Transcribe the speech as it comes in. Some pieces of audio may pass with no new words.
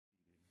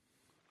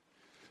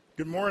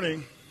Good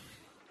morning.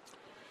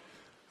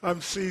 I'm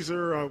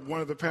Caesar,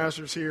 one of the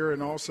pastors here,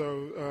 and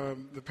also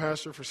the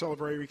pastor for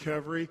Celebrate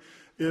Recovery.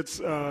 It's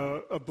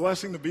a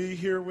blessing to be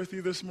here with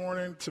you this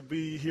morning, to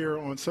be here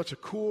on such a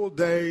cool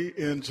day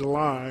in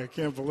July. I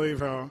can't believe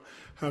how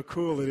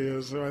cool it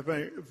is. So I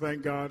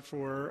thank God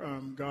for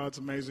God's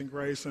amazing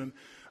grace, and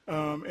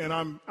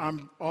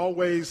I'm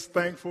always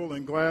thankful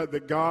and glad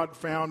that God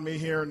found me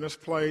here in this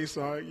place.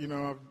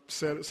 I've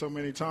said it so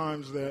many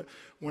times that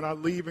when I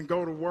leave and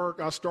go to work,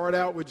 I start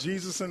out with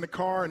Jesus in the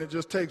car, and it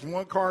just takes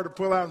one car to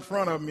pull out in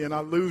front of me, and I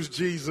lose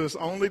Jesus,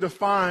 only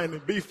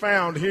to be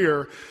found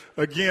here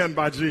again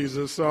by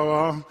Jesus.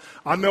 So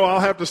I know I'll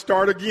have to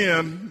start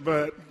again,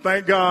 but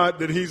thank God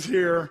that He's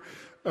here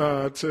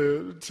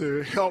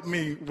to help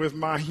me with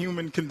my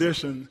human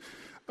condition.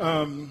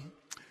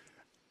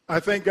 I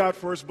thank God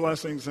for His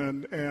blessings,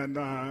 and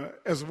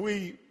as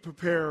we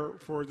prepare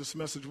for this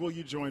message, will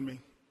you join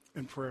me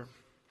in prayer?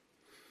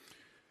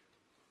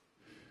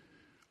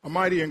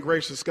 Almighty and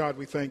gracious God,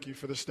 we thank you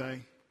for this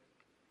day.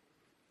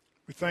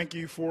 We thank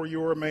you for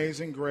your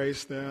amazing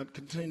grace that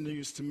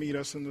continues to meet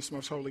us in this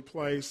most holy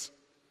place.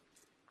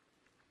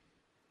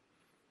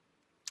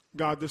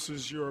 God, this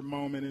is your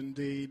moment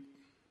indeed.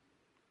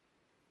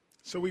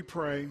 So we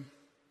pray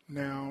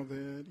now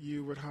that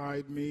you would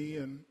hide me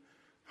and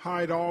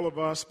hide all of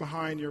us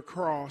behind your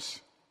cross.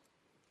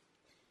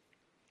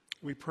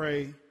 We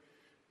pray,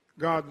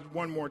 God,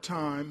 one more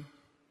time,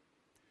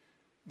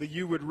 that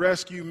you would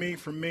rescue me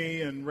from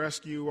me and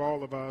rescue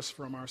all of us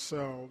from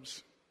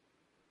ourselves.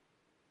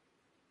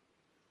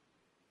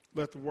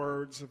 Let the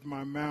words of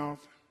my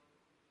mouth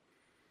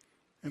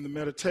and the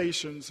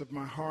meditations of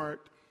my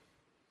heart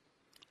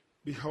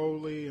be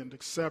holy and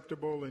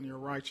acceptable in your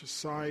righteous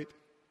sight.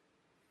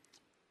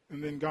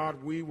 And then,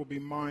 God, we will be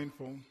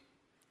mindful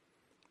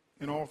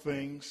in all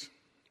things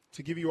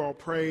to give you all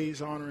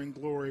praise, honor, and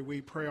glory.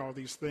 We pray all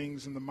these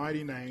things in the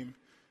mighty name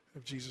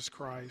of Jesus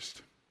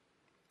Christ.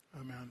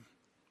 Amen.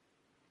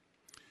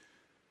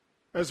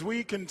 As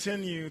we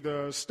continue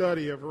the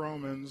study of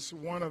Romans,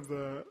 one of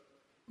the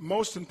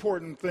most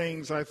important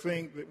things I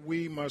think that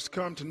we must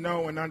come to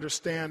know and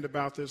understand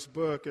about this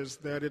book is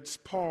that it's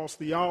Paul's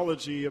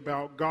theology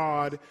about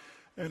God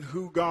and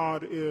who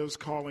God is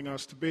calling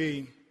us to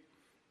be.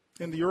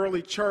 In the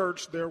early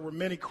church, there were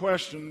many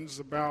questions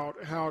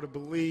about how to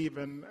believe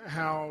and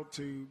how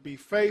to be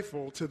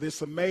faithful to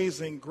this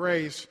amazing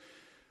grace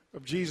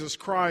of Jesus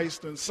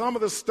Christ. And some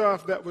of the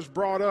stuff that was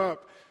brought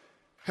up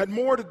had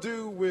more to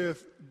do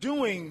with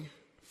doing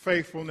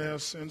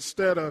faithfulness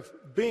instead of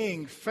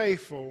being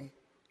faithful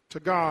to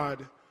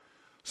God.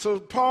 So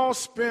Paul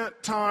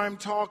spent time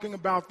talking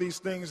about these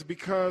things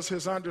because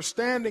his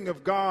understanding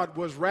of God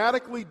was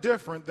radically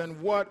different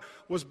than what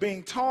was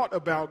being taught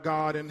about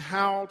God and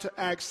how to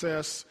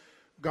access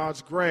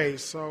God's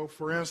grace. So,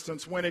 for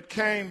instance, when it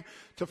came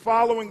to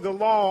following the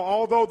law,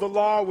 although the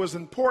law was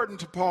important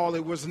to Paul,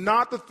 it was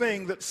not the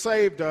thing that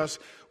saved us,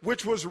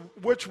 which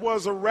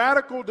was a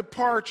radical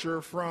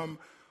departure from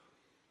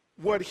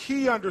what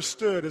he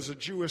understood as a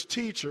Jewish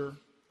teacher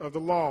of the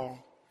law.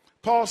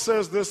 Paul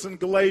says this in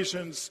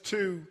Galatians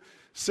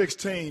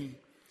 2:16.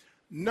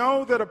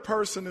 Know that a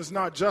person is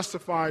not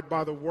justified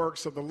by the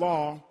works of the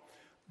law,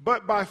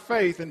 but by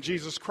faith in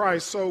Jesus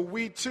Christ. So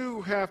we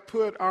too have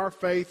put our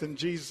faith in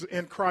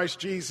Christ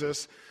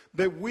Jesus,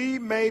 that we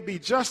may be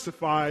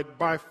justified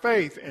by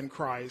faith in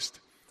Christ,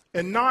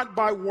 and not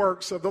by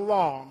works of the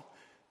law,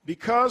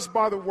 because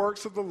by the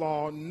works of the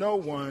law no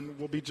one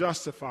will be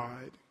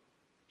justified.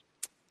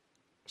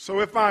 So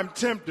if I'm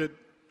tempted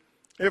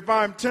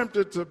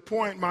to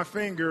point my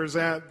fingers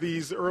at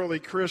these early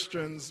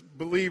Christians,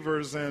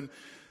 believers,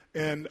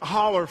 and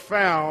holler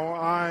foul,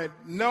 I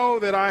know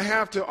that I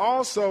have to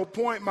also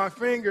point the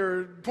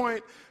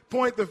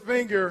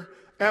finger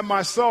at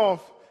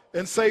myself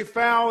and say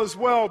foul as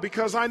well,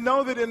 because I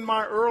know that in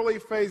my early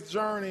faith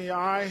journey,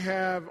 I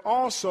have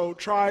also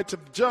tried to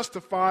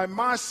justify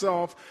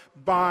myself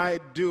by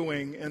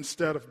doing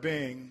instead of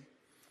being.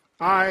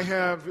 I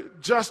have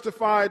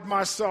justified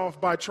myself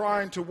by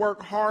trying to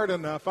work hard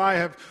enough. I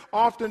have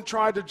often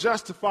tried to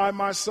justify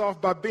myself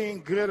by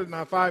being good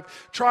enough. I've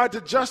tried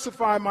to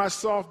justify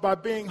myself by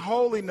being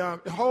holy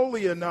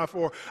enough,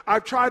 or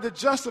I've tried to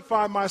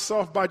justify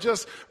myself by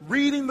just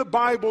reading the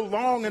Bible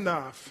long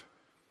enough,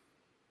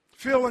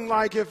 feeling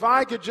like if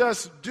I could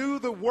just do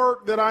the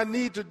work that I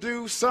need to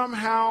do,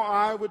 somehow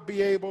I would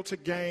be able to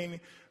gain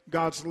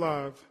God's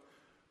love.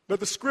 But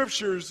the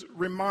Scriptures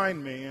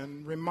remind me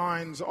and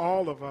reminds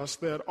all of us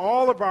that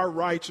all of our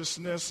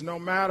righteousness, no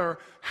matter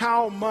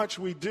how much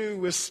we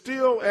do, is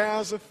still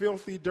as a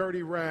filthy,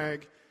 dirty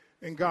rag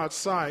in God's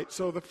sight.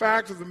 So the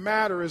fact of the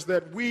matter is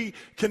that we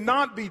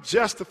cannot be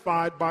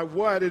justified by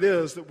what it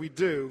is that we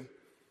do.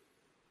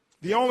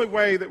 The only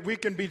way that we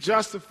can be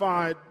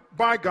justified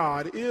by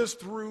God is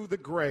through the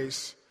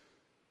grace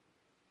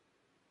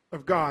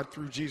of God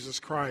through Jesus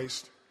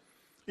Christ.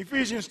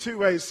 Ephesians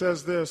 2:8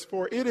 says this,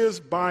 "For it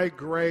is by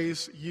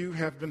grace you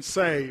have been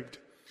saved,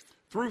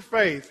 through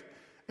faith,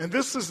 and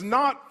this is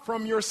not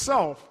from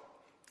yourself.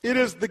 It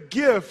is the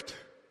gift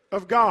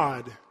of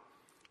God.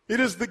 It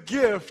is the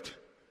gift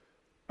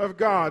of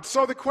God.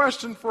 So the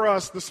question for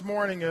us this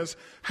morning is,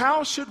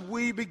 how should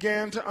we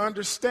begin to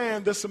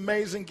understand this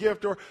amazing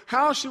gift, or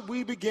how should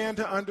we begin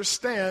to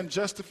understand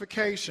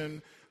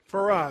justification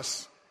for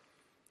us?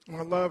 And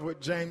I love what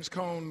James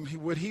Cone,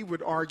 what he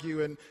would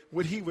argue and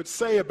what he would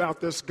say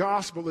about this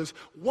gospel is,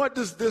 what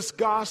does this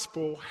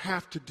gospel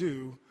have to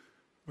do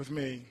with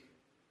me?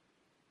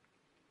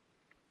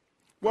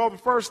 Well, the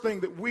first thing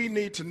that we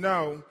need to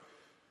know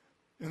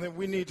and that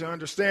we need to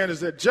understand is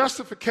that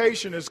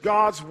justification is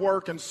God's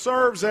work and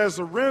serves as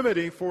a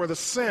remedy for the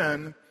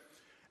sin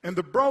and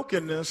the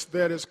brokenness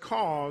that is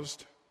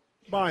caused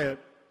by it.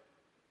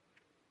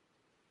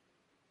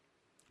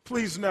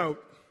 Please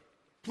note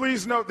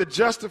that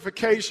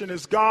justification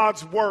is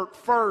God's work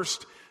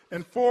first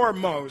and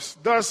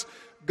foremost. Thus,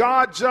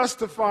 God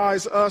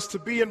justifies us to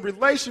be in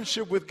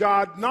relationship with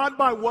God not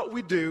by what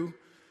we do,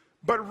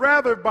 but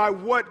rather by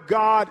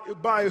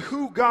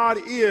who God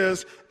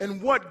is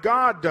and what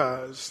God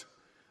does.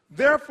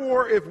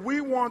 Therefore, if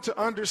we want to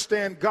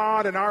understand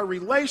God and our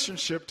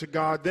relationship to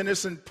God, then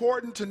it's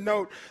important to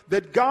note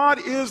that God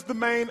is the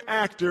main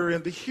actor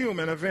in the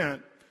human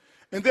event,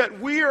 and that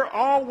we are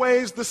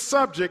always the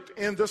subject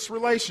in this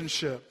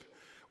relationship.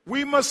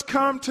 We must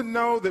come to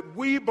know that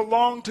we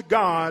belong to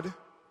God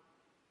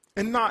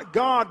and not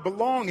God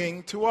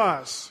belonging to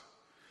us.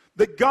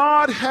 That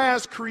God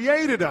has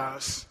created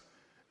us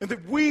and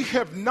that we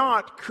have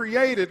not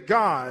created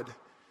God.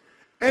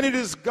 And it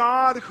is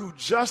God who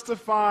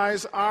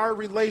justifies our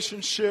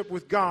relationship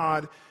with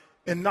God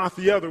and not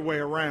the other way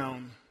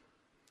around.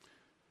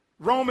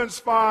 Romans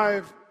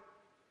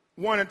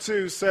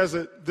 5:1-2 says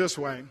it this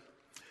way.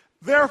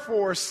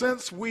 Therefore,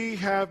 since we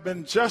have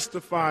been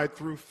justified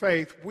through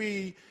faith,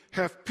 we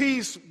have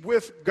peace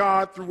with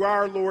God through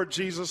our Lord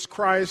Jesus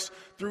Christ,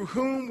 through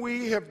whom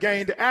we have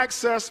gained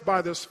access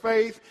by this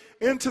faith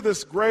into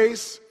this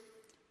grace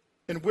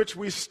in which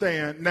we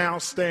now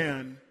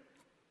stand.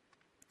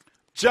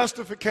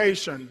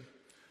 Justification.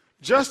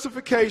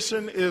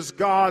 Justification is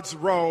God's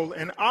role,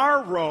 and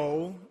our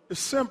role is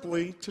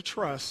simply to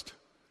trust.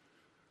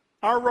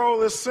 Our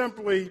role is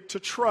simply to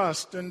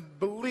trust and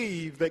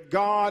believe that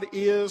God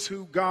is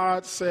who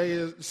God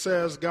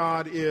says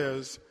God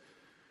is.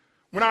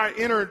 When I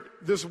entered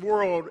this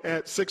world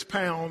at 6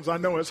 pounds, I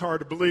know it's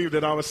hard to believe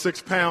that I was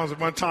 6 pounds at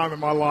one time in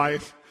my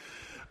life.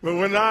 But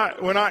when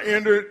I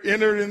entered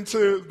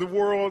into the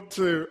world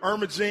to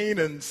Ermagene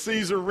and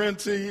Caesar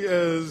Renty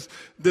as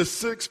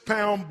this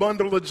 6-pound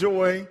bundle of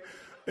joy,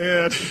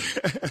 and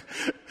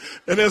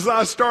and as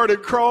I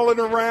started crawling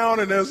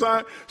around and as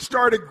I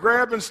started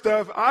grabbing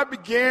stuff,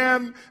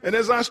 and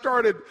as I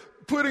started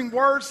putting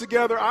words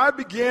together, I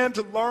began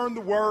to learn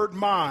the word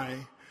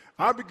mine.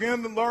 I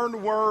began to learn the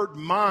word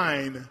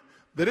mine,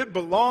 that it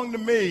belonged to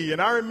me.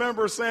 And I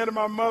remember saying to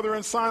my mother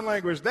in sign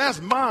language,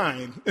 that's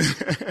mine.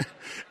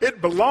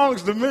 It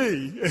belongs to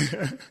me.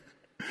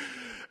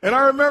 And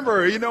I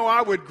remember,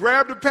 I would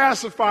grab the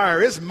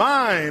pacifier. It's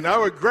mine. I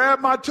would grab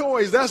my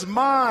toys. That's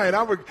mine.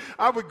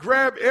 I would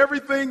grab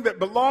everything that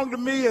belonged to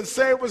me and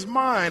say it was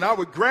mine. I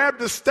would grab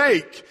the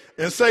steak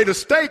and say the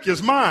steak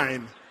is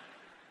mine.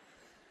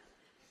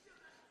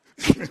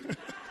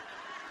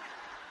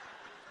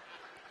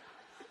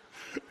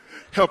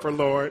 Help her,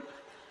 Lord.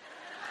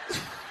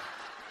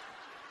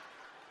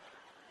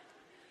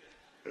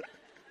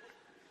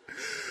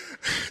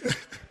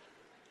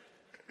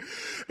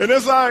 And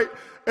as I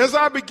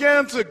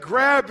began to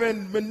grab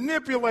and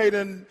manipulate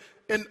and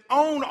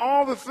own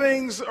all the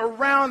things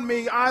around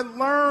me, I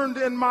learned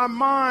in my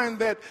mind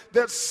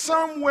that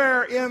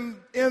somewhere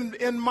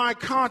in my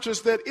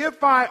conscience that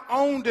if I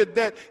owned it,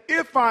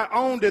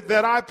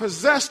 that I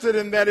possessed it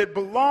and that it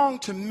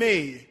belonged to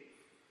me.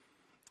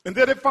 And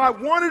that if I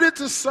wanted it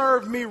to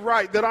serve me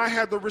right, that I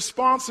had the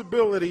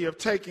responsibility of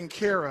taking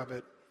care of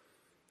it.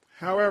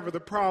 However,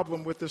 the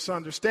problem with this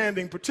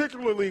understanding,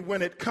 particularly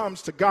when it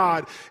comes to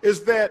God,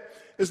 is that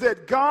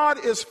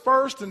God is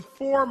first and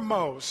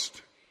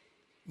foremost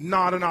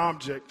not an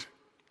object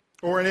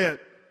or an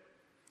it.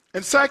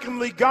 And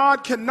secondly,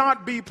 God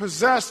cannot be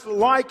possessed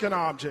like an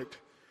object.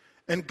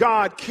 And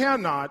God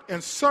cannot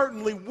and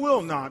certainly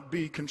will not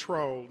be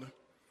controlled.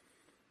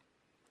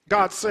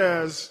 God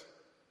says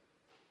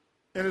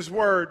in His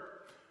Word,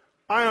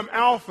 I am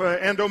Alpha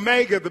and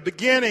Omega, the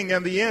beginning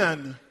and the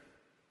end.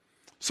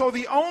 So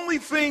the only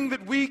thing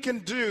that we can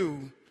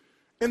do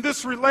in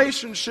this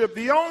relationship,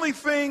 the only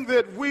thing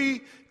that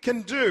we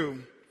can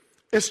do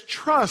is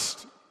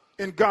trust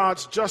in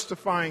God's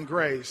justifying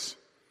grace.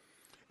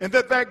 And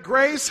that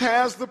grace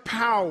has the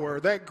power,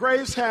 that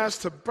grace has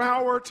the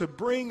power to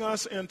bring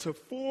us into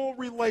full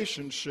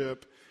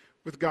relationship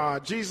with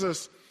God.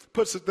 Jesus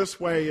puts it this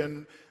way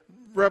in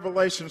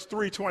Revelations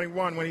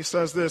 3:21 when He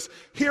says this,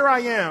 here I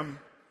am,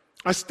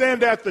 I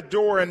stand at the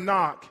door and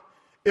knock.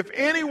 If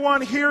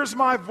anyone hears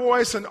my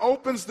voice and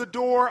opens the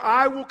door,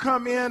 I will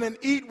come in and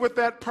eat with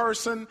that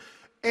person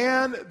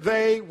and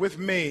they with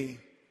me.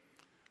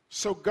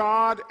 So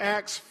God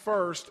acts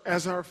first in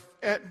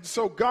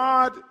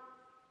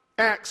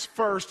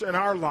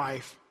our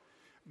life.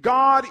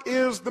 God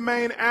is the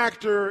main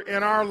actor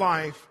in our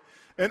life.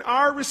 And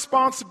our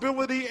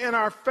responsibility and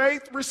our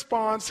faith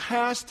response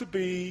has to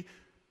be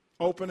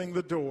opening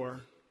the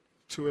door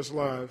to his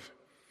love.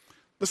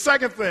 The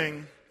second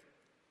thing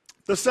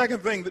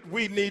that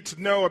we need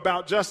to know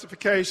about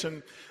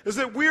justification is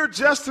that we are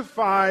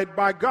justified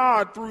by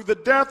God through the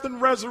death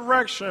and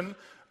resurrection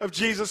of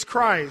Jesus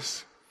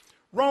Christ.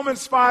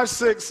 Romans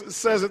 5:6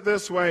 says it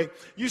this way: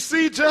 you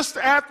see, just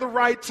at the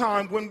right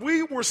time, when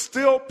we were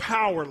still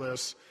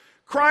powerless,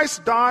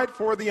 Christ died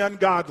for the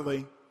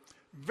ungodly.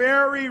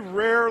 Very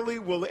rarely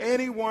will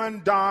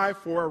anyone die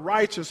for a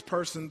righteous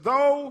person,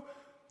 though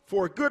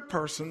for a good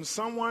person,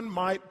 someone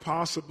might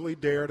possibly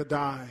dare to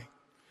die.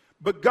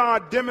 But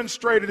God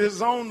demonstrated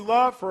his own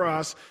love for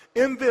us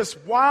in this: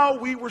 while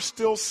we were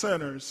still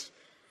sinners,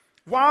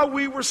 while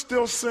we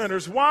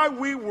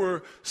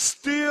were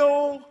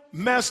still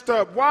messed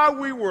up, while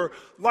we were,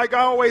 like I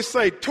always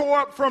say,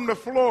 tore up from the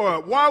floor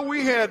up, while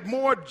we had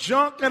more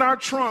junk in our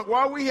trunk,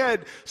 while we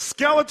had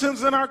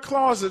skeletons in our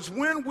closets,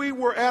 when we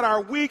were at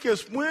our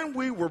weakest, when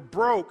we were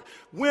broke,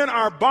 when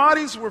our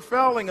bodies were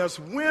failing us,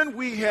 when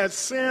we had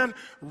sin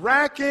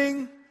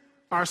racking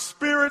our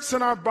spirits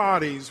and our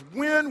bodies,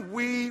 when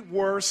we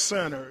were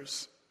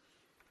sinners,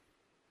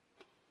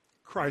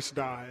 Christ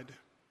died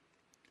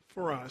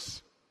for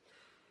us.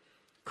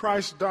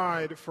 Christ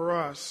died for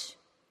us.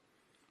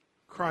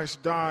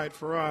 Christ died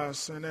for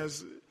us. And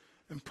as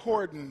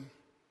important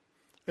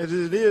as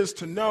it is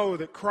to know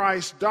that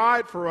Christ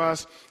died for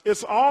us,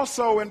 it's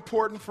also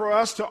important for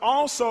us to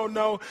also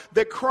know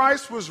that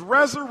Christ was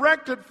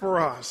resurrected for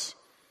us,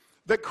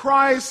 that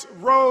Christ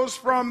rose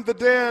from the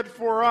dead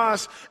for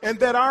us, and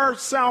that our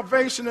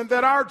salvation and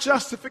that our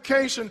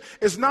justification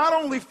is not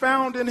only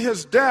found in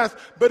his death,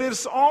 but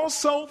it's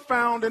also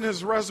found in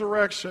his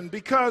resurrection,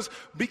 because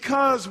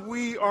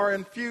we are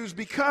infused,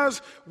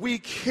 because we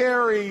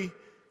carry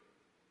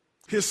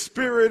his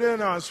Spirit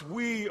in us,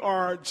 we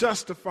are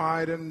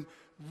justified and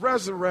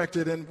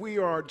resurrected, and we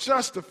are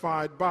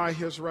justified by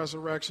his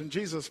resurrection.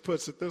 Jesus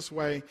puts it this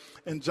way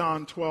in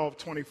John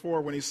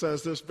 12:24 when he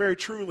says this: very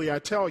truly I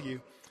tell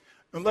you,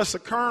 unless a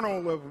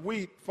kernel of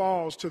wheat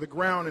falls to the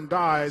ground and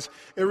dies,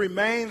 it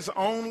remains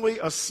only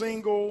a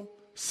single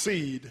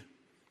seed.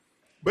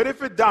 But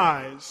if it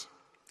dies,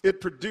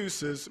 it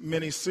produces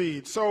many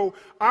seeds. So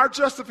our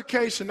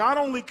justification not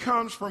only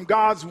comes from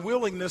God's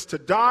willingness to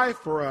die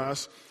for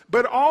us,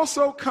 but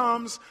also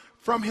comes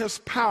from his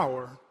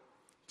power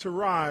to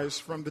rise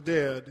from the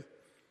dead.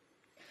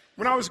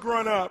 When I was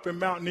growing up in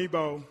Mount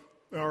Nebo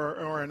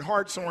or in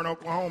Hartshorn,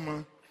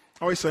 Oklahoma,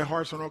 I always say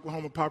Hartshorn,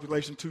 Oklahoma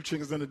population, 2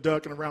 chickens and a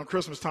duck, and around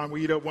Christmas time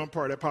we eat up one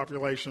part of that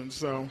population.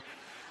 So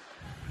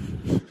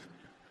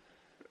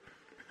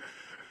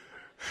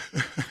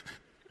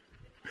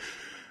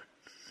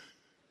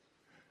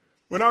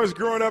when I was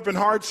growing up in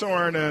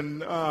Hartshorn,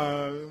 and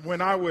when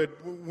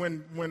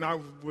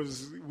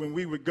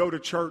we would go to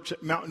church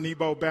at Mount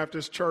Nebo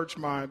Baptist Church,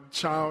 my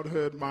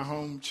childhood, my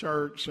home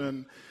church,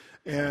 and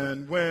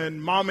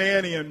when Mom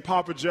Annie and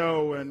Papa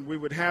Joe, and we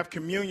would have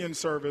communion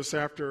service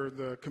after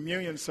the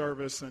communion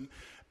service, and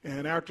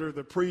after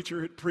the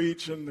preacher had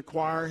preached and the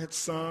choir had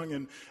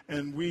sung,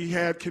 and we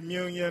had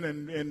communion,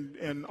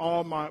 and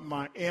all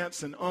my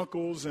aunts and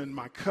uncles and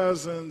my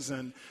cousins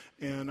and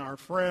our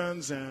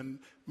friends and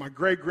my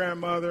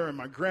great-grandmother and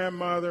my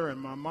grandmother and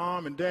my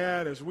mom and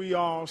dad, as we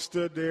all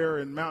stood there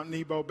in Mount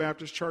Nebo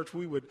Baptist Church,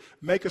 we would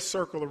make a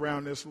circle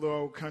around this little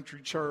old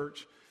country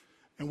church,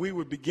 and we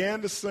would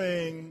begin to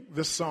sing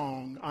the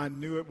song, I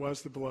Knew It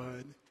Was the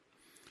Blood.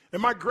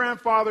 And my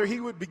grandfather,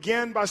 he would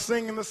begin by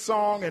singing the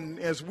song, and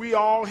as we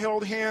all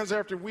held hands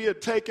after we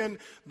had taken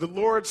the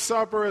Lord's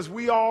Supper, as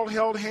we all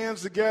held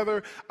hands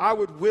together, I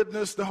would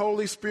witness the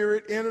Holy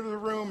Spirit enter the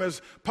room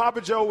as Papa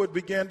Joe would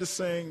begin to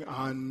sing,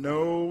 I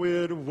know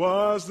it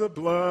was the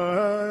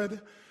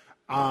blood,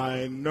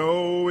 I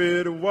know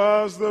it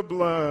was the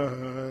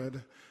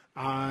blood,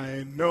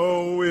 I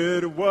know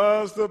it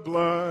was the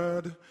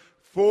blood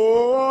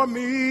for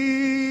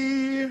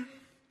me.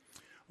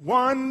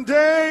 One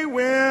day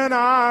when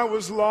I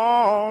was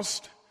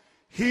lost,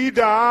 he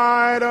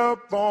died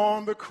up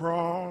on the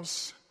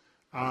cross.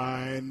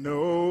 I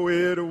know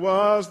it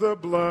was the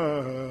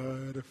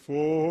blood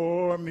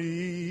for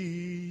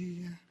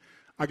me.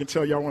 I can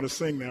tell y'all want to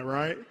sing that,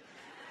 right?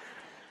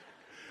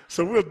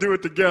 So we'll do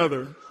it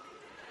together.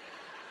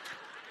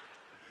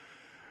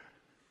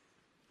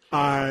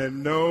 I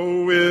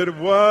know it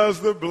was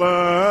the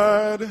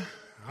blood.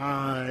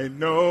 I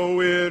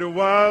know it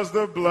was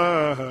the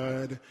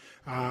blood.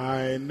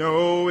 I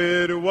know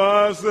it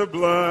was the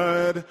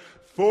blood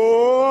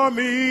for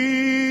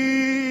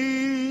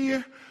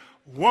me.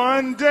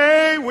 One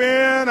day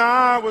when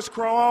I was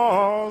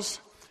cross,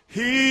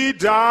 he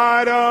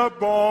died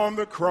up on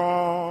the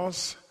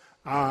cross.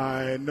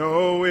 I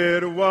know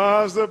it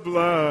was the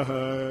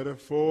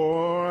blood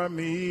for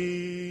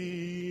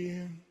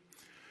me.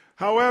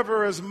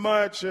 However, as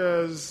much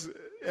as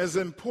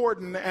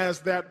important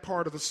as that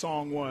part of the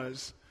song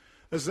was,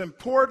 as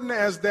important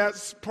as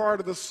that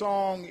part of the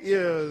song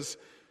is,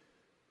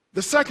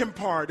 The second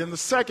part and the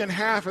second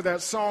half of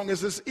that song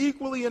is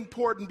equally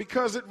important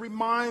because it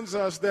reminds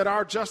us that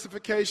our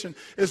justification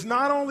is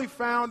not only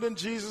found in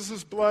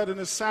Jesus' blood and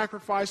his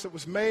sacrifice that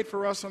was made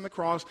for us on the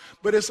cross,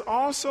 but it's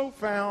also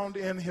found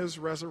in his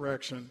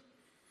resurrection.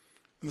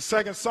 In the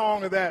second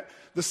song of that,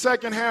 the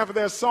second half of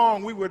that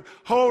song, we would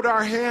hold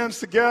our hands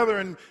together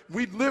and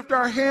we'd lift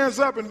our hands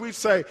up and we'd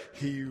say,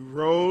 "He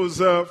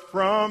rose up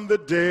from the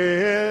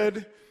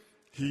dead.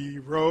 He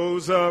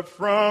rose up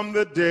from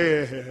the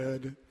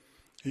dead.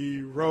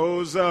 He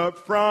rose up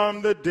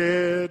from the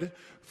dead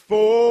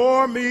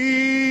for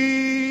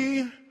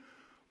me.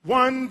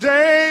 One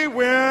day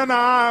when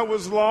I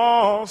was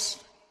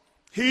lost,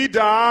 he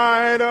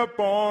died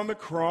upon the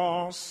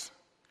cross.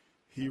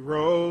 He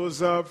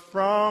rose up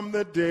from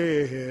the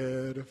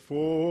dead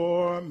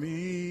for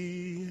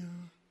me.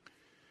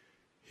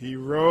 He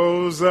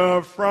rose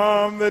up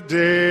from the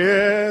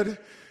dead.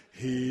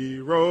 He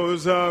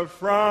rose up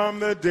from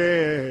the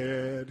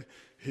dead.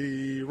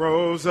 He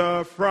rose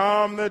up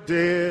from the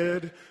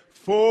dead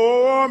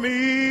for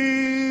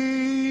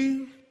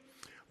me.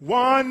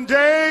 One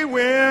day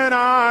when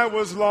I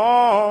was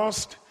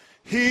lost,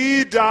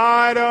 he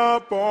died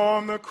up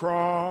on the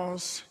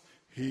cross.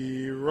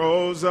 He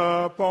rose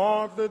up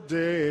off the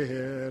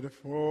dead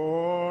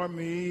for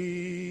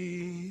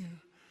me.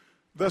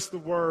 Thus the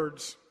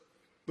words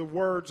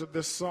of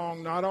this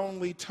song not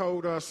only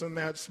told us in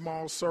that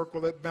small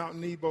circle at Mount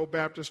Nebo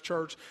Baptist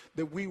Church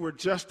that we were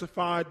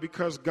justified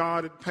because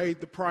God had paid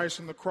the price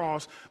on the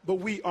cross, but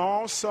we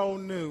also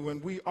knew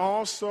and we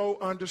also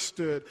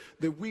understood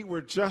that we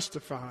were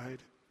justified.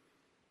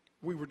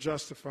 We were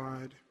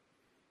justified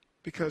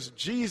because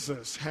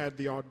Jesus had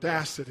the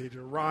audacity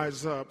to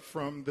rise up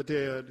from the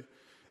dead.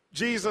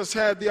 Jesus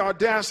had the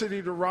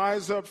audacity to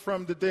rise up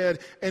from the dead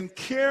and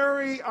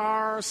carry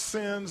our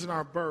sins and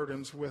our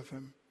burdens with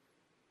him.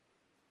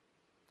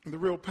 And the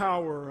real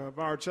power of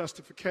our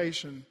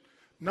justification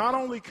not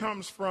only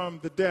comes from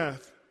the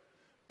death,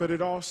 but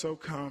it also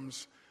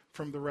comes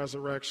from the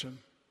resurrection.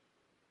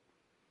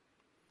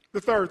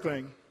 The third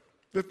thing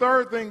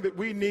that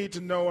we need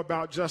to know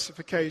about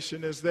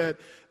justification is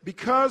that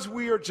because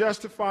we are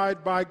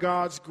justified by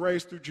God's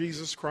grace through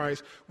Jesus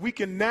Christ, we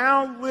can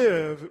now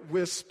live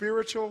with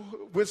spiritual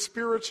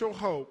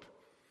hope,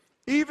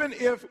 even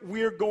if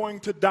we're going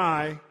to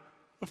die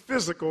a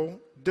physical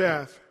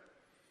death.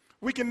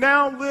 We can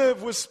now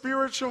live with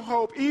spiritual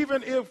hope,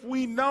 even if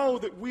we know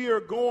that we are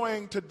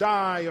going to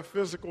die a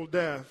physical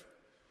death.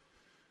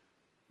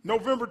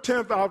 November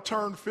 10th, I'll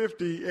turn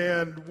 50,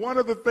 and one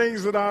of the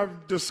things that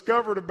I've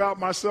discovered about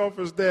myself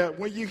is that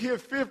when you hit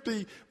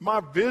 50, my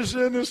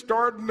vision is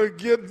starting to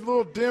get a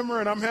little dimmer,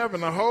 and I'm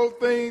having to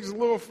hold things a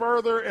little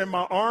further, and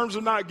my arms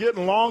are not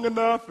getting long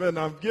enough, and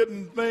I'm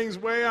getting things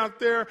way out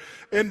there,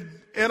 and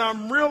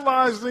I'm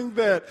realizing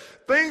that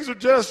things are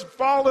just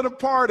falling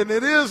apart, and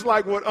it is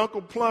like what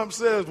Uncle Plum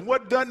says,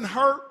 what doesn't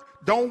hurt,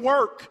 don't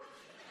work.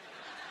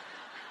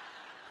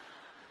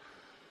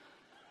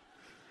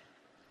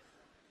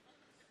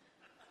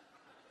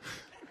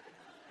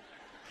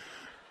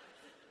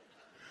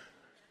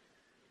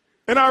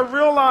 And I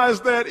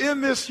realize that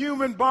in this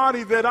human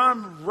body that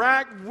I'm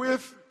racked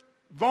with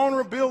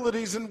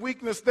vulnerabilities and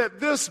weakness, that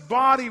this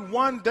body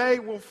one day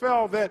will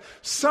fail, that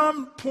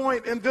some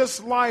point in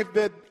this life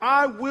that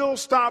I will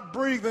stop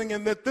breathing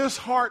and that this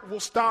heart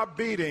will stop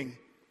beating.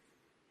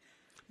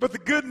 But the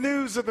good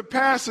news of the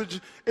passage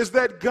is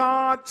that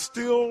God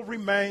still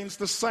remains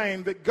the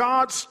same, that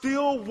God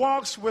still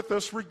walks with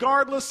us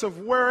regardless of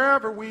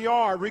wherever we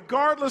are,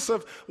 regardless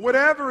of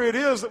whatever it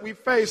is that we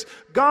face.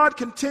 God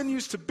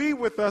continues to be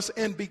with us,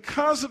 and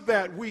because of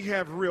that, we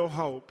have real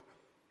hope.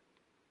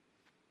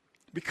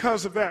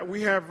 Because of that,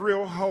 we have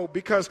real hope,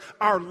 because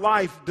our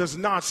life does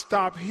not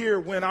stop here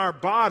when our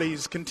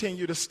bodies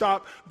continue to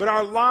stop, but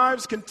our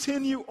lives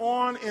continue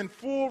on in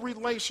full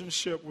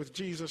relationship with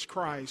Jesus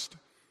Christ.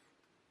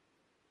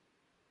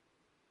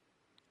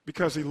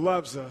 Because he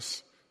loves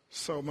us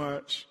so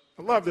much.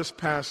 I love this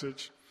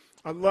passage.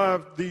 I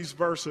love these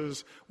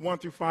verses 1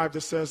 through 5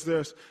 that says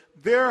this: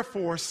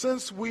 "Therefore,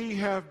 since we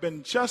have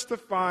been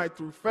justified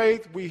through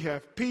faith, we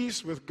have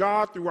peace with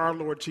God through our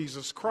Lord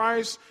Jesus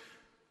Christ,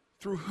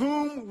 through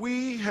whom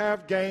we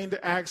have gained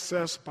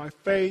access by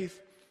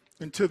faith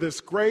into this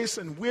grace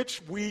in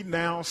which we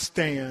now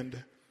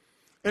stand.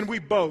 And we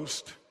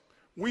boast.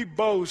 We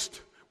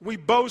boast. We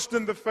boast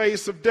in the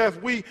face of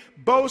death. We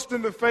boast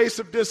in the face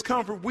of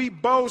discomfort. We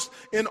boast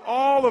in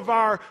all of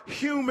our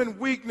human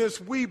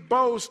weakness. We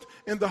boast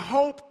in the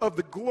hope of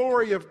the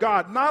glory of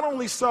God. Not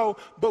only so,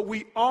 but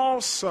we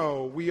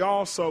also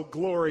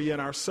glory in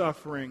our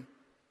suffering,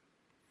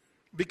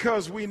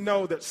 because we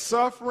know that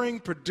suffering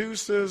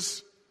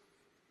produces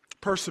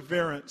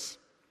perseverance.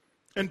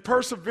 And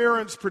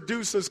perseverance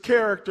produces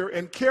character,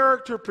 and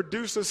character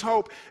produces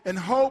hope. And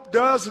hope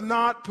does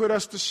not put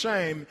us to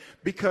shame,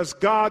 because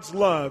God's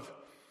love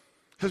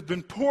has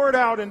been poured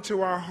out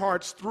into our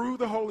hearts through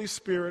the Holy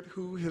Spirit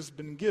who has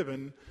been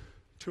given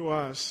to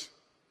us.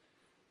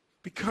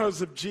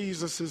 Because of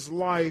Jesus'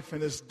 life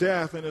and his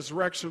death and his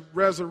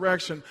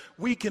resurrection,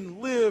 we can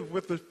live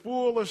with the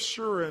full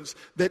assurance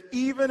that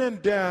even in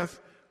death,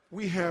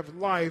 we have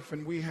life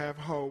and we have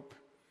hope.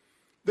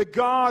 That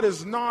God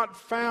is not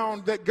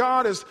found, that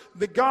God is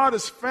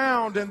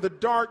found in the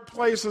dark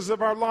places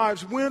of our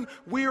lives. When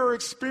we are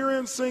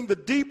experiencing the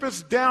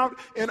deepest doubt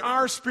in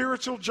our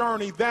spiritual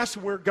journey, that's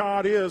where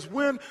God is.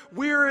 When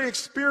we're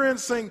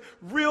experiencing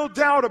real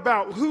doubt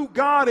about who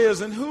God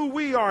is and who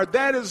we are,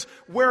 that is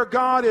where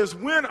God is.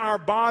 When our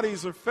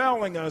bodies are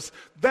failing us,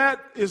 that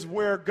is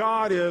where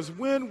God is.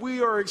 When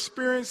we are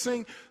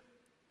experiencing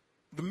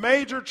the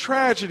major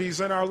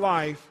tragedies in our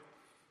life,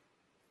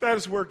 that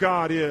is where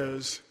God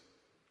is.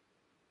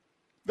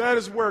 That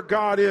is where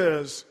God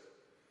is,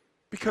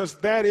 because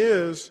that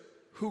is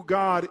who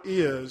God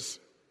is.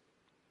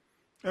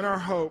 And our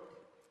hope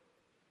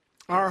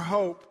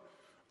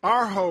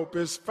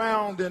is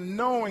found in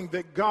knowing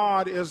that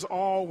God is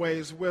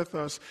always with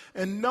us,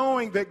 and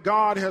knowing that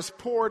God has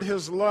poured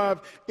his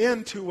love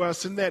into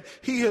us, and that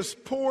he has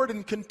poured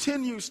and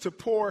continues to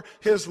pour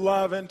his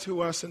love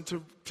into us, and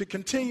to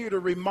continue to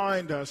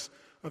remind us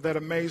of that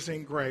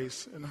amazing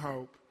grace and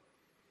hope.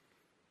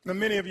 Now,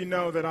 many of you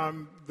know that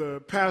I'm the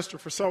pastor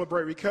for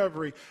Celebrate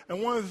Recovery,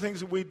 and one of the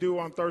things that we do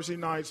on Thursday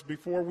nights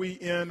before we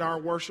end our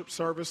worship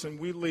service and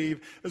we leave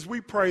is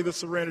we pray the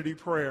Serenity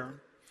Prayer.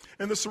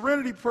 And the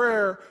Serenity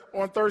Prayer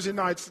on Thursday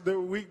nights,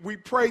 we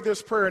pray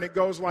this prayer, and it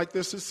goes like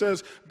this. It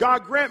says,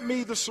 God, grant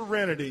me the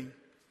serenity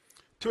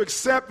to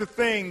accept the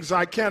things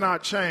I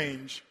cannot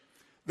change,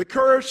 the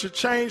courage to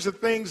change the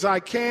things I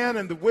can,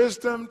 and the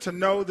wisdom to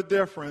know the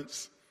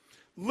difference.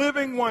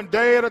 Living one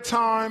day at a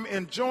time,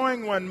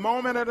 enjoying one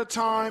moment at a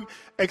time,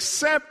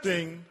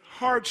 accepting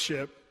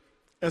hardship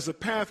as a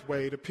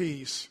pathway to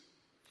peace.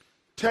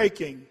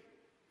 Taking,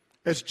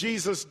 as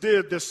Jesus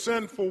did, this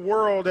sinful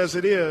world as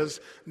it is,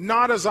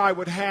 not as I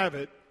would have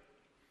it.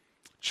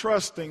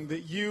 Trusting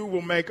that you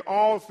will make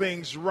all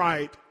things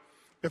right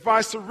if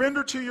I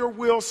surrender to your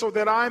will, so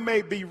that I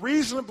may be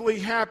reasonably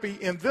happy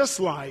in this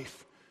life.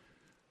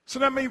 So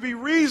that I may be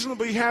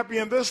reasonably happy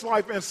in this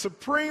life and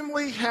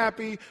supremely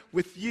happy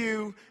with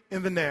you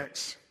in the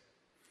next.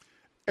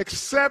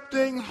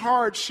 Accepting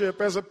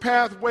hardship as a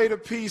pathway to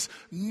peace,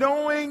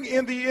 knowing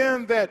in the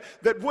end that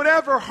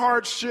whatever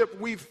hardship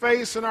we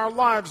face in our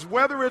lives,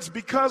 whether it's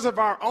because of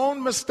our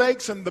own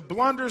mistakes and the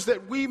blunders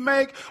that we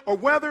make, or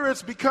whether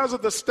it's because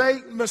of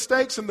the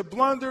mistakes and the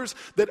blunders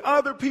that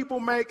other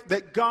people make,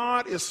 that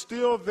God is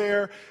still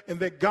there and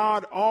that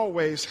God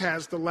always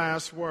has the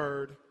last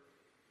word.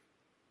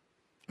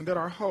 And that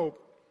our hope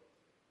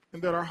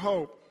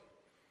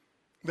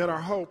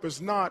is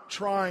not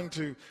trying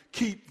to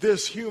keep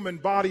this human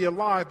body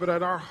alive, but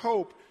that our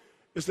hope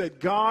is that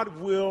God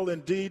will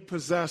indeed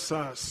possess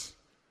us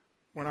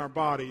when our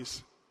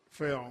bodies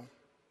fail.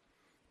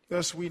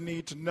 Thus, we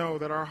need to know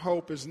that our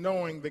hope is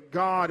knowing that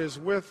God is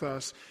with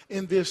us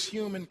in this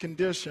human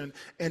condition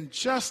and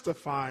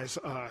justifies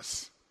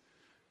us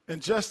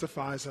with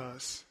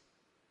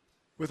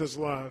his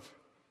love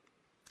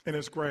and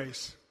his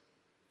grace.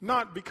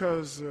 Not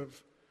because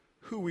of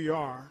who we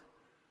are,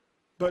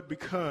 but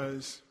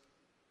because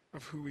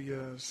of who he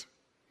is.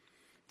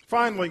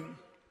 Finally,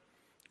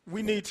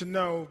 we need to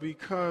know,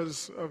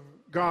 because of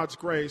God's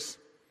grace,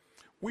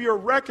 we are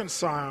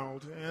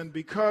reconciled. And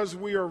because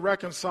we are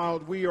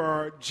reconciled, we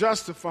are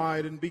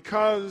justified. And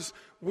because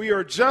we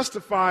are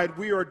justified,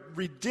 we are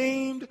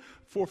redeemed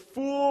for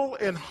full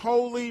and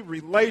holy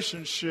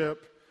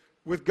relationship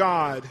with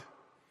God.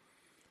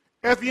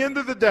 At the end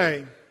of the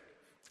day,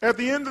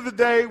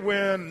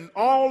 when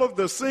all of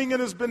the singing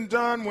has been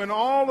done, when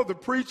all of the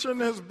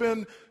preaching has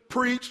been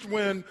preached,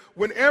 when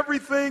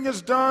everything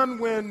is done,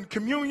 when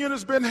communion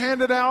has been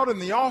handed out and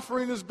the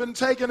offering has been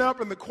taken up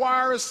and the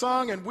choir is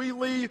sung and we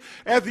leave,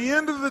 at the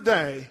end of the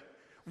day,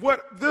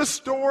 what this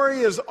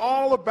story is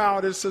all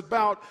about is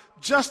about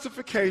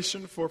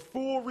justification for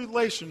full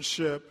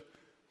relationship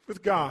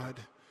with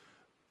God.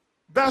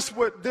 That's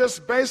what this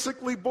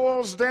basically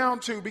boils down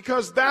to,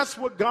 because that's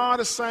what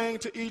God is saying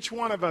to each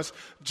one of us.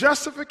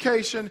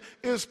 Justification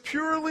is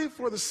purely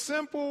for the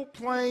simple,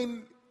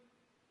 plain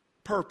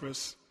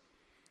purpose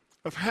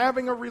of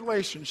having a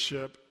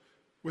relationship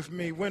with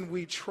me. When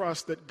we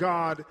trust that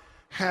God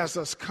has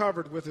us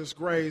covered with his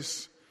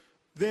grace,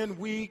 then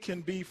we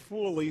can be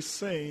fully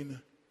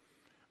seen.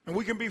 And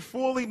we can be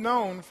fully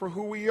known for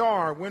who we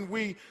are. When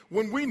we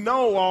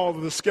know all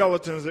of the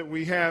skeletons that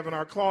we have in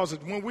our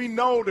closet, when we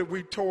know that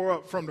we tore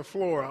up from the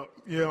floor up,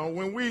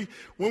 when we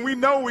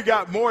know we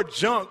got more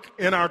junk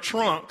in our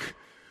trunk,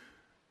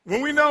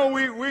 when we know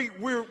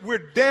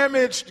we're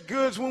damaged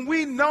goods, when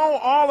we know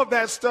all of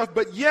that stuff,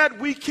 but yet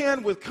we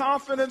can with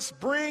confidence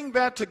bring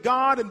that to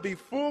God and be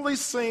fully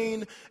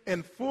seen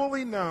and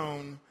fully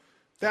known,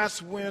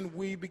 that's when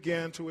we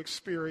begin to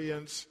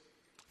experience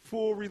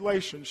full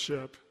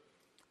relationship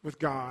with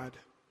God.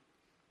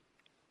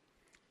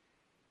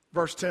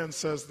 Verse 10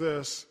 says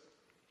this: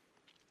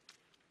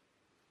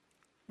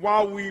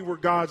 while we were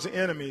God's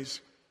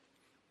enemies,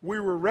 we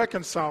were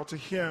reconciled to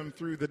him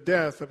through the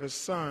death of his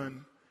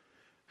Son.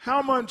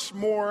 how much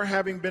more,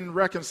 having been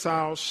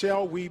reconciled,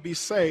 shall we be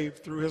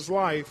saved through his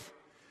life?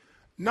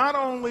 Not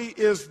only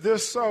is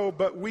this so,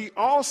 but we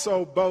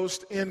also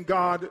boast in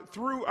God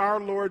through our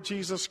Lord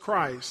Jesus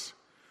Christ,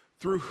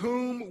 through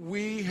whom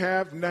we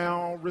have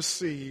now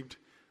received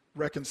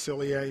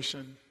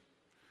reconciliation.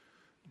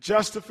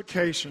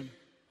 Justification.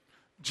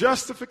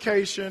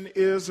 Justification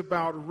is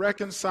about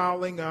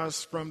reconciling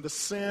us from the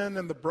sin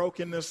and the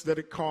brokenness that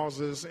it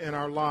causes in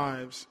our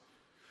lives,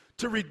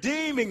 to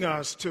redeeming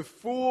us to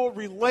full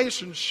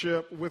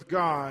relationship with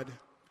God.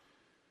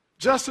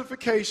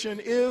 Justification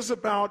is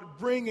about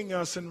bringing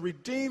us and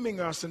redeeming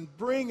us and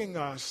bringing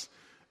us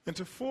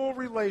into full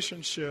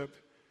relationship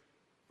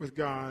with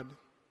God.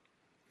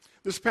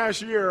 This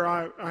past year,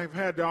 I've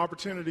had the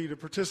opportunity to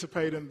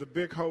participate in the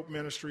Big Hope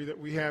ministry that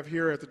we have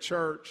here at the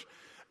church.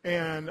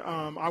 And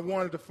I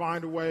wanted to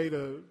find a way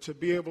to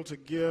be able to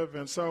give.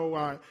 And so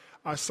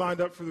I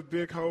signed up for the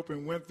Big Hope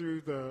and went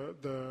through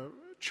the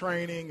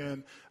training.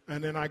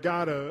 And then I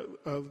got a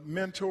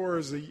mentor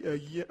as a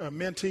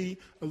mentee,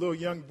 a little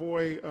young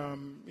boy.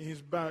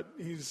 He's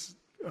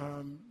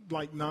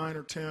like 9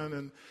 or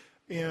 10.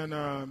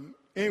 And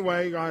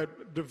anyway, I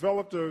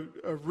developed a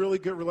really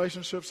good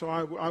relationship. So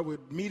I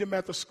would meet him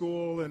at the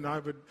school, and I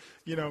would,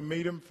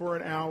 meet him for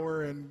an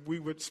hour, and we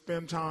would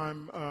spend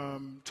time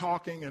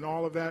talking and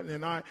all of that.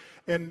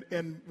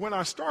 And when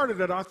I started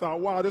it, I thought,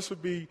 wow, this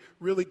would be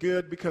really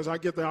good because I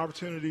get the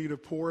opportunity to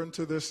pour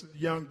into this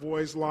young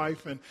boy's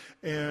life,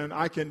 and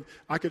I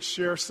could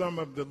share some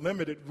of the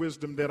limited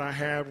wisdom that I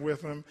have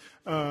with him,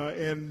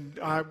 and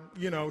I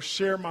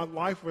share my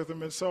life with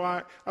him. And so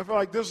I felt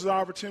like this is an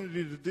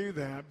opportunity to do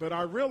that. But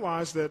I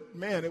realized that,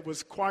 man, it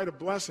was quite a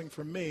blessing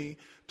for me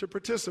to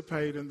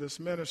participate in this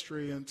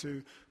ministry and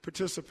to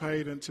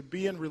participate and to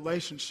be in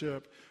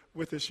relationship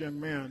with this young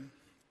man.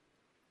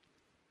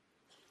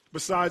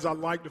 Besides, I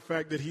like the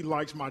fact that he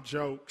likes my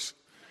jokes.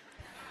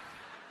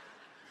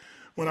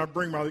 When I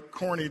bring my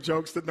corny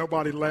jokes that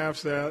nobody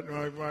laughs at,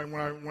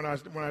 when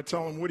I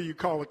tell him, what do you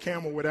call a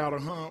camel without a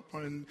hump?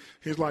 And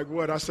he's like,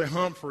 what? I say,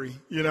 Humphrey,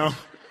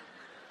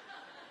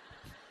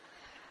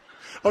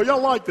 Oh,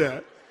 y'all like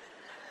that?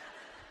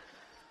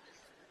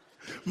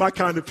 My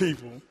kind of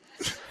people.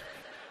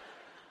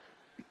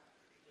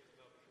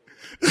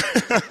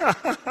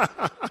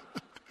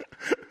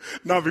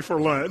 Not before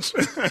lunch.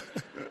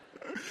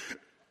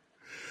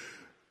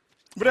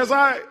 But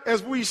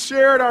as we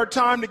shared our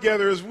time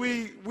together,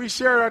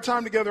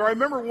 I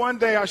remember one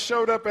day I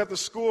showed up at the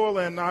school,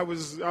 and I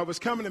was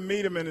coming to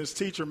meet him, and his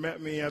teacher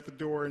met me at the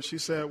door, and she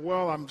said,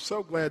 well, I'm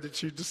so glad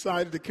that you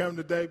decided to come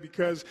today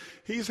because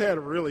he's had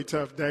a really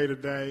tough day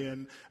today.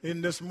 And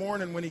this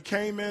morning when he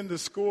came into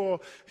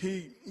school,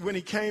 he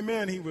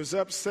was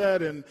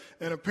upset, and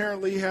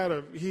apparently he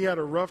had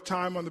a rough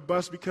time on the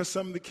bus because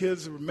some of the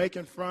kids were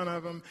making fun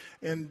of him.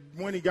 And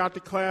when he got to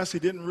class, he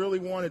didn't really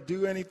want to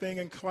do anything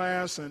in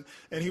class, and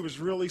he was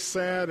really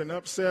sad and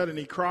upset, and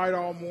he cried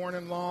all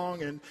morning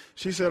long. And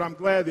she said, I'm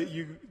glad that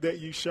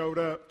you showed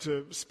up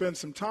to spend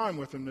some time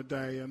with him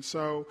today. And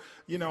so,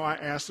 I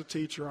asked the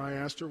teacher, I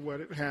asked her what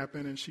had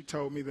happened, and she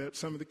told me that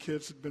some of the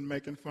kids had been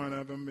making fun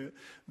of him,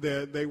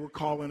 that they were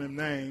calling him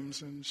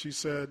names. And she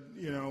said,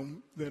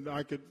 that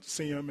I could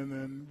see him and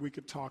then we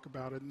could talk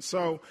about it. And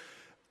so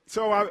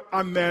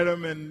I met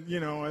him, and,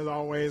 as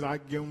always, I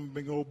give him a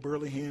big old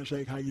burly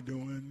handshake. How you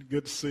doing?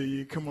 Good to see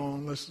you. Come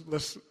on,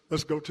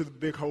 let's go to the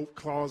Big Hope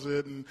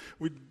closet, and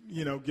we'd,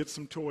 get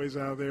some toys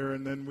out of there,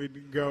 and then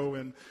we'd go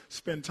and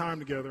spend time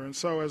together. And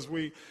so as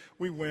we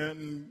went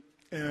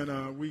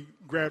and we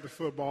grabbed a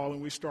football,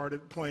 and we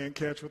started playing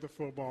catch with the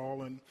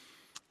football,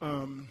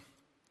 and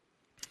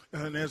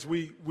as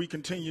we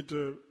continued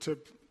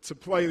to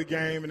play the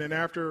game, and then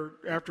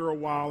after a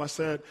while I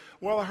said,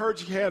 well, I heard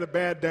you had a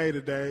bad day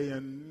today,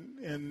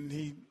 and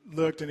he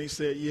looked and he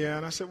said, yeah,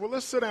 and I said, well,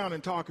 let's sit down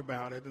and talk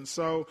about it. And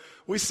so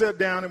we sat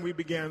down and we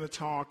began to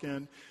talk,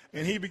 and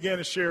he began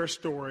to share a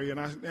story, and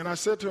I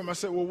said to him, I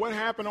said, well, what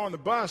happened on the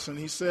bus? And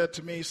he said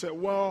to me, he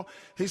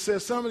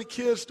said, some of the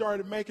kids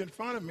started making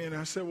fun of me. And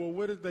I said, well,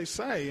 what did they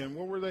say, and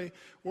what were they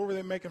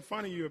making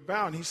fun of you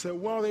about? And he said,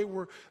 well, they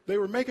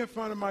were making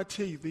fun of my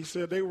teeth. He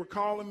said they were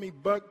calling me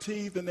buck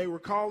teeth, and they were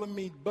calling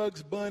me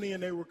Bugs Bunny,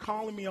 and they were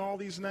calling me all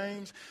these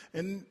names,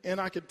 and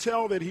I could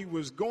tell that he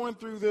was going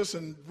through this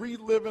and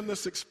reliving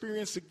this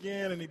experience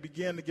again, and he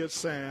began to get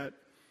sad.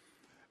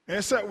 And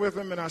I sat with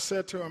him, and I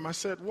said to him, I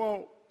said,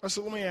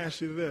 let me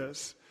ask you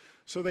this.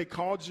 So they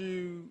called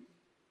you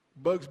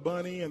Bugs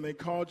Bunny, and they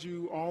called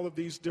you all of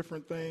these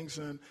different things,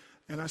 and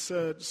I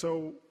said,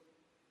 so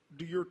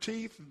do your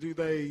teeth, do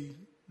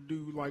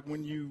like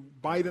when you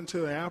bite into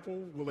the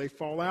apple, will they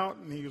fall out?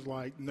 And he was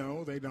like,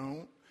 no, they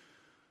don't.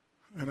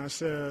 And I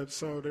said,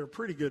 so they're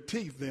pretty good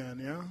teeth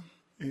then, yeah?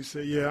 And he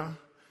said, yeah.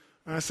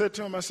 And I said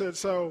to him, I said,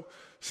 so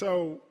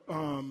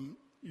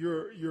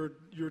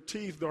your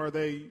teeth, are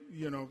they,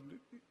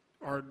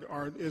 are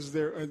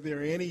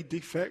there any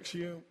defects,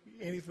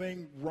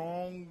 anything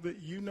wrong that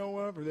you know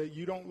of or that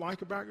you don't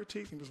like about your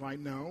teeth? He was like,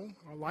 no,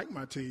 I like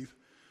my teeth.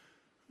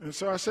 And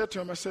so I said to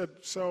him, I said,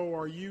 so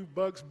are you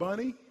Bugs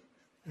Bunny?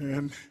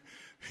 And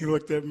He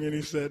looked at me and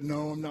he said,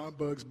 "No, I'm not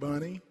Bugs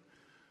Bunny."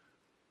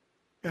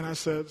 And I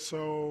said,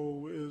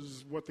 "So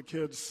is what the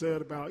kids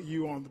said about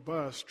you on the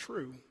bus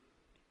true?"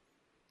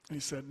 And he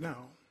said,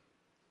 "No."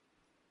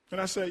 And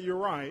I said, "You're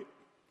right."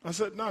 I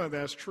said, "None of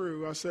that's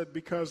true." I said,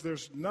 "Because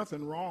there's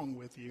nothing wrong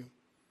with you."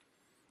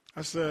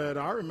 I said,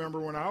 "I remember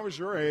when I was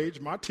your age,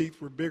 my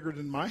teeth were bigger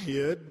than my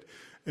head,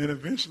 and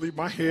eventually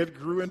my head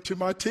grew into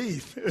my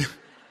teeth."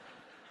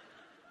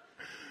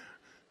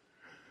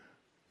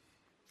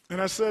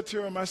 And I said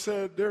to him, I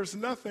said, "There's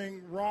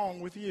nothing wrong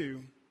with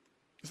you.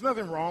 There's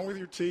nothing wrong with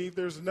your teeth.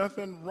 There's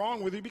nothing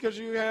wrong with you because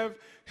you have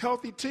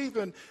healthy teeth,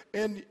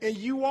 and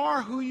you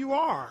are who you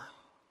are.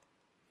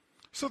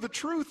 So the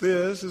truth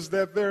is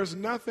that there's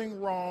nothing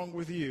wrong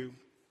with you."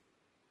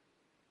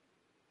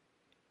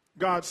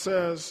 God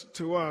says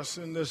to us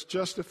in this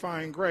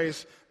justifying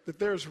grace that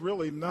there's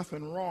really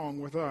nothing wrong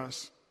with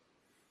us.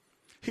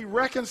 He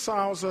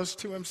reconciles us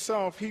to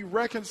himself. He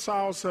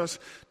reconciles us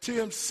to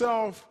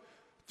himself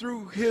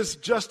through his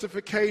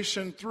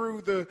justification,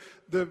 through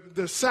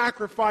the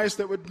sacrifice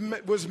that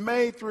was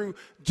made through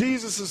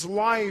Jesus'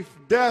 life,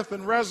 death,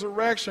 and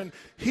resurrection.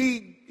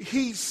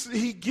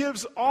 He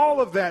gives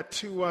all of that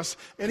to us,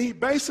 and he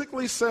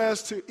basically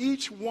says to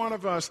each one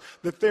of us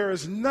that there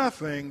is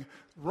nothing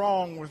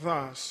wrong with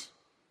us.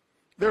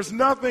 There's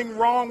nothing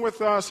wrong with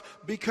us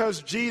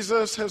because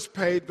Jesus has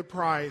paid the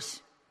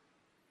price.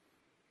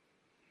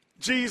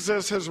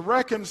 Jesus has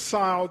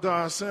reconciled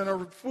us in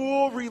a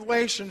full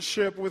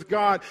relationship with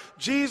God.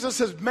 Jesus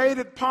has made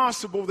it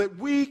possible that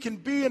we can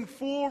be in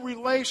full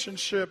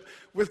relationship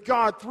with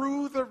God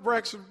through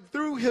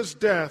his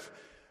death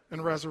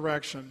and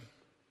resurrection.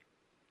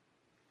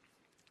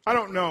 I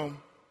don't know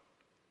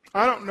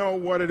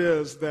what it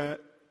is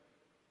that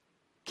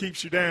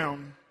keeps you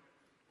down,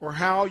 or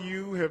how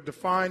you have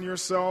defined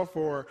yourself,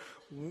 or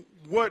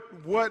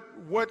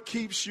what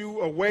keeps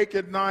you awake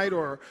at night,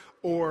 or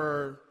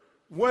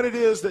what it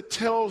is that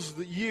tells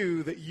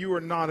you that you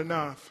are not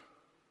enough.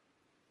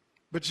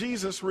 But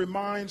Jesus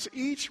reminds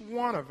each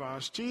one of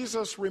us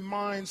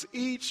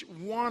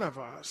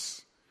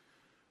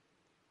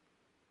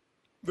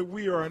that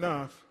we are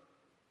enough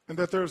and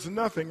that there's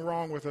nothing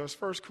wrong with us.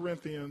 1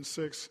 Corinthians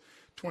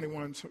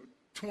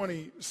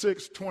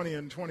 6:20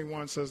 and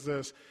 21 says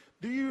this: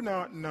 "Do you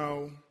not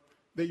know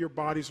that your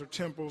bodies are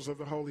temples of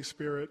the Holy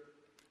Spirit,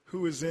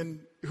 who is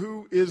in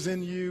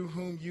you,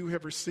 whom you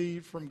have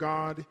received from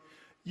God?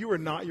 You are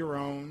not your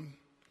own.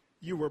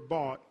 You were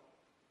bought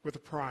with a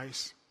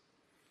price."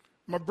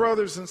 My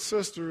brothers and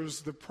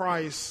sisters, the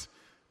price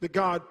that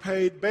God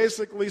paid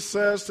basically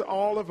says to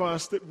all of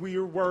us that we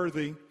are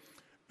worthy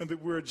and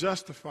that we're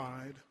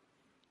justified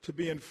to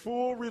be in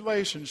full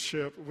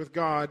relationship with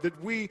God,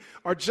 that we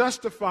are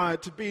justified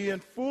to be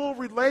in full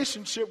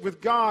relationship with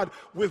God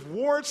with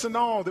warts and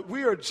all, that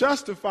we are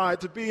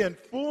justified to be in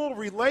full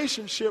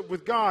relationship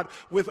with God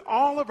with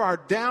all of our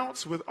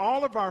doubts, with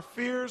all of our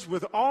fears,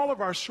 with all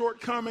of our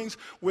shortcomings,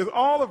 with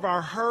all of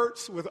our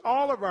hurts, with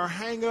all of our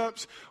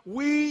hang-ups.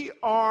 We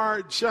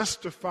are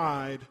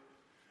justified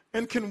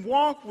and can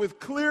walk with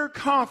clear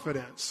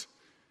confidence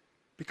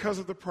because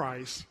of the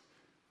price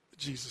that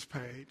Jesus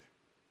paid.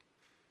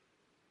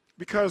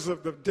 Because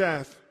of the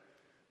death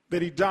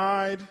that he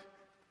died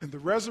and the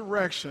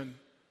resurrection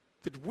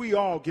that we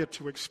all get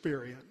to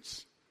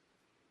experience.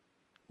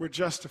 We're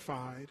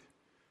justified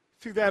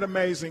through that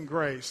amazing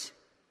grace.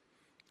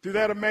 Through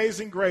that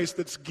amazing grace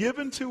that's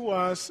given to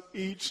us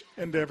each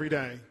and every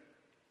day.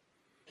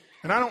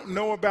 And I don't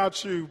know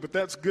about you, but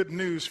that's good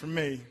news for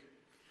me.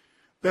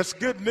 That's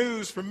good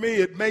news for me.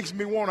 It makes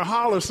me want to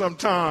holler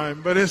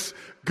sometime, but it's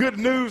good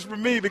news for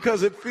me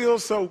because it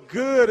feels so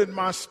good in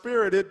my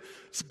spirit.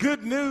 It's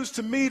good news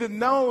to me to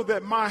know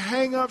that my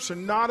hang-ups are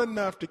not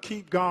enough to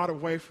keep God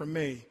away from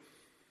me.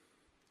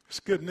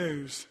 It's good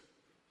news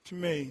to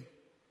me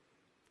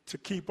to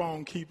keep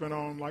on keeping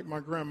on, like my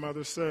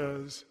grandmother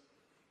says.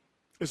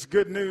 It's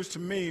good news to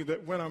me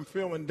that when I'm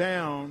feeling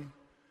down,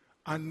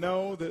 I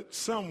know that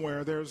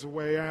somewhere there's a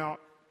way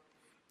out.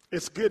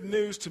 It's good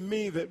news to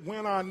me that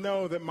when I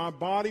know that my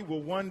body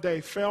will one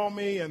day fail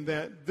me and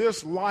that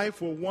this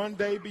life will one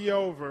day be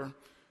over,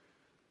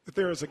 that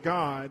there is a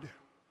God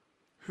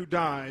who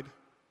died,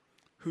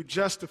 who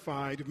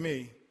justified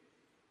me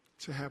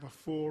to have a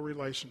full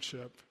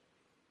relationship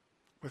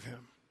with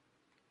him.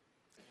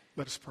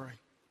 Let us pray.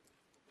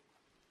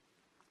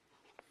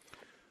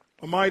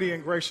 Almighty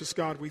and gracious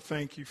God, we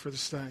thank you for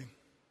this day.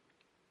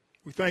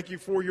 We thank you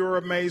for your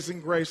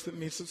amazing grace that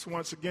meets us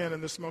once again in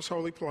this most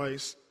holy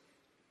place.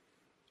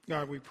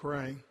 God, we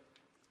pray.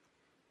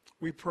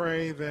 We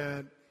pray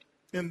that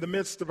in the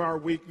midst of our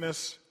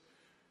weakness,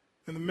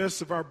 in the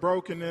midst of our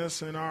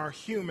brokenness and our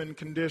human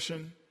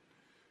condition,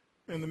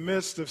 in the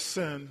midst of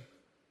sin,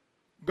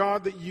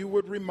 God, that you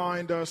would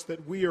remind us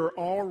that we are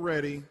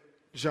already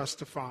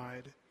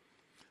justified.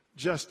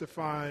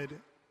 Justified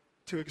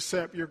to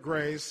accept your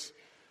grace,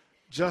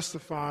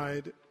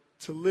 justified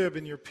to live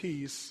in your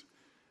peace,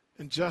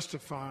 and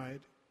justified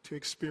to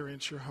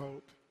experience your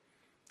hope.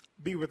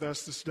 Be with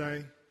us this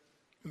day.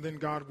 And then,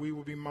 God, we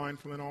will be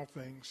mindful in all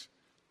things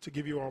to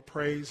give you all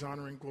praise,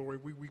 honor, and glory.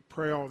 We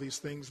pray all these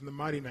things in the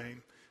mighty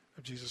name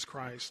of Jesus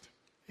Christ.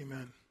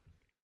 Amen.